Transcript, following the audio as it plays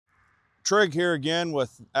Tryg here again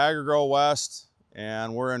with AgriGro West,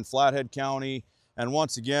 and we're in Flathead County. And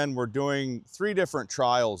once again, we're doing 3 different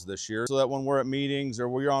trials this year so that when we're at meetings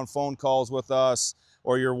or you're on phone calls with us,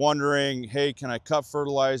 or you're wondering, hey, can I cut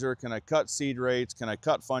fertilizer? Can I cut seed rates? Can I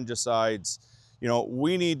cut fungicides? You know,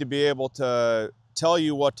 we need to be able to tell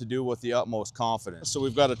you what to do with the utmost confidence. So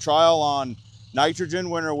we've got a trial on nitrogen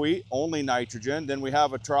winter wheat, only nitrogen. Then we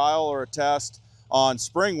have a trial or a test on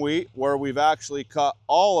spring wheat where we've actually cut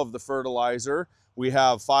all of the fertilizer. We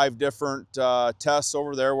have 5 different tests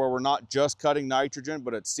over there where we're not just cutting nitrogen,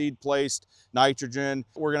 but it's seed placed nitrogen.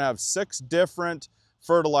 We're gonna have 6 different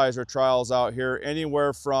fertilizer trials out here,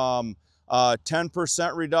 anywhere from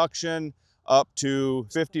 10% reduction up to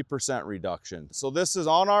 50% reduction. So this is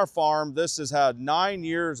on our farm. This has had 9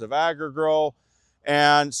 years of AgriGro.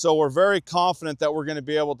 And so we're very confident that we're going to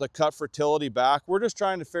be able to cut fertility back. We're just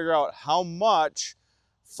trying to figure out how much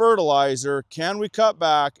fertilizer can we cut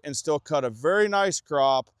back and still cut a very nice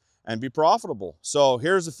crop and be profitable. So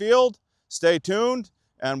here's the field. Stay tuned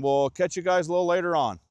and we'll catch you guys a little later on.